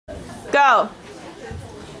Go.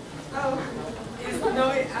 Oh, it's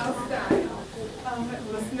snowy outside. Oh,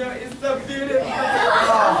 the snow is so beautiful.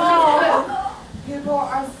 Oh. People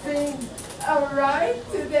are saying, all right,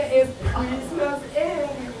 today is Christmas Eve.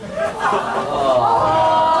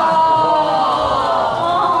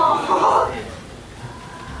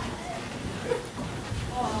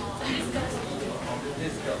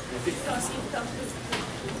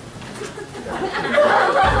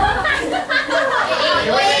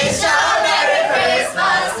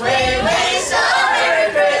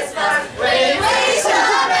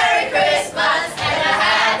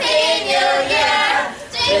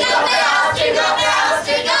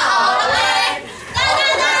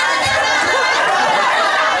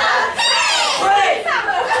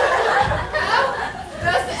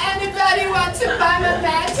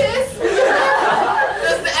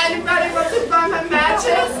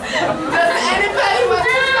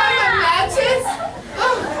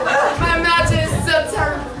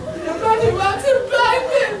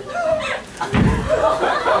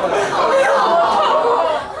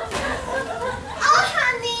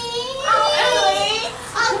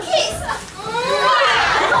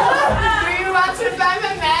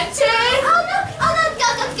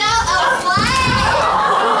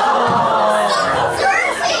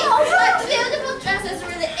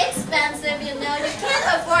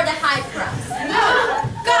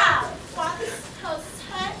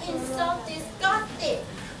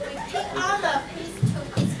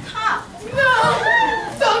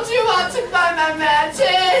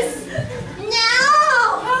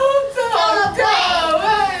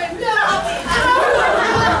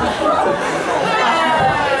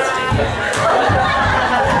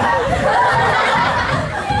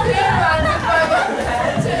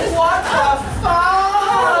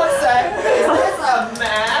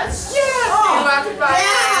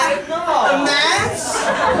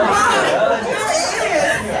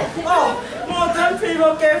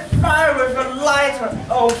 People get fired with a lighter.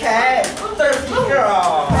 Okay, dirty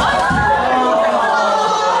girl.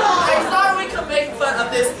 I thought we could make fun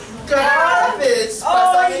of this garbage for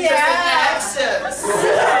some interesting actions.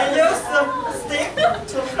 And use the stick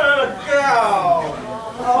to hurt a girl.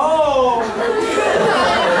 Oh.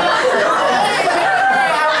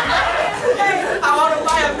 Hey, I want to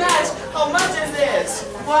buy a match. How much is it?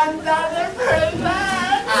 $1 per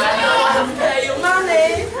match. I don't want to pay you money.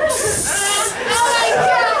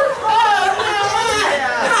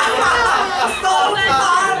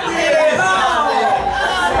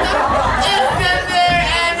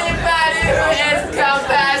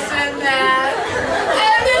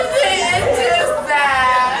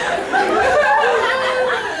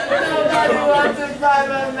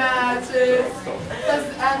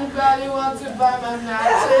 Anybody want to buy my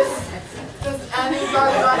matches? Does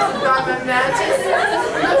anybody want to buy my matches?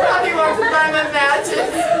 Nobody wants to buy my matches.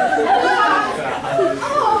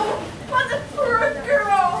 Oh, what a poor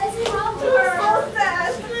girl. So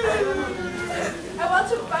sad. I want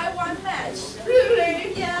to buy one match.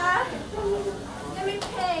 Really? Yeah. Let me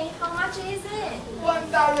pay. How much is it?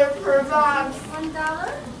 $1 per box. $1?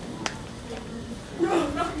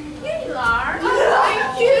 Here you are.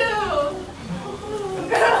 Thank you.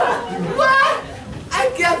 What? I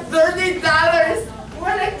get $30.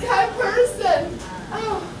 What a kind person.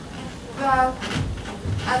 Oh, but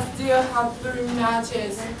I still have 3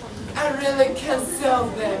 matches. I really can sell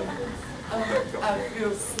them. Oh, I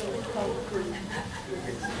feel so hungry.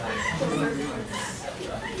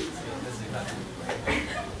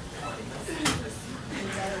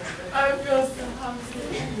 I feel so hungry.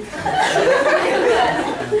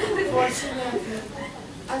 Fortunately,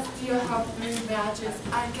 I still have 3 matches.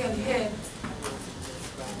 I can hit.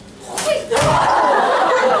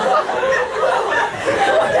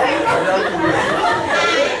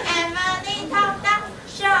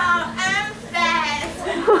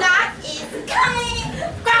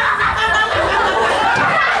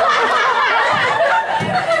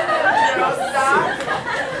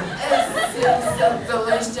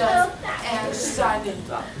 Delicious and shiny.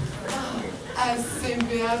 I seem to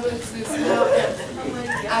be able to smell it.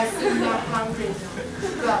 I seem not hungry.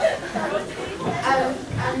 But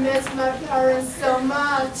I miss my parents so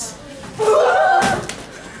much.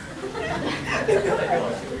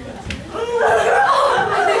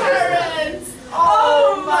 Parents!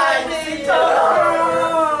 Oh my little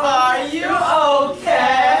girl! Are you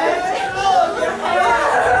okay?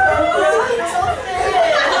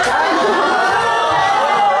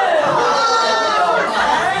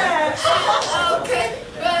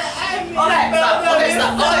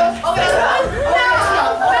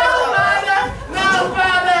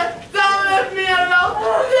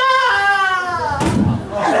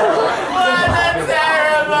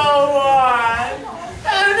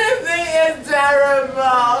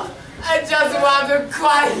 just want to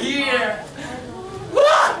cry here.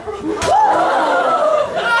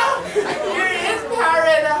 Here is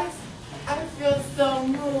paradise. I feel so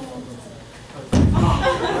moved.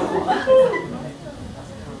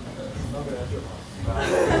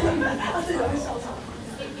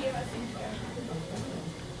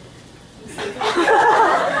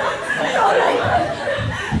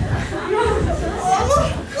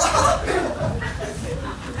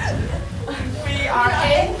 We are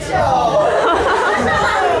angels.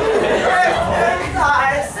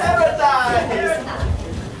 Paradise, paradise.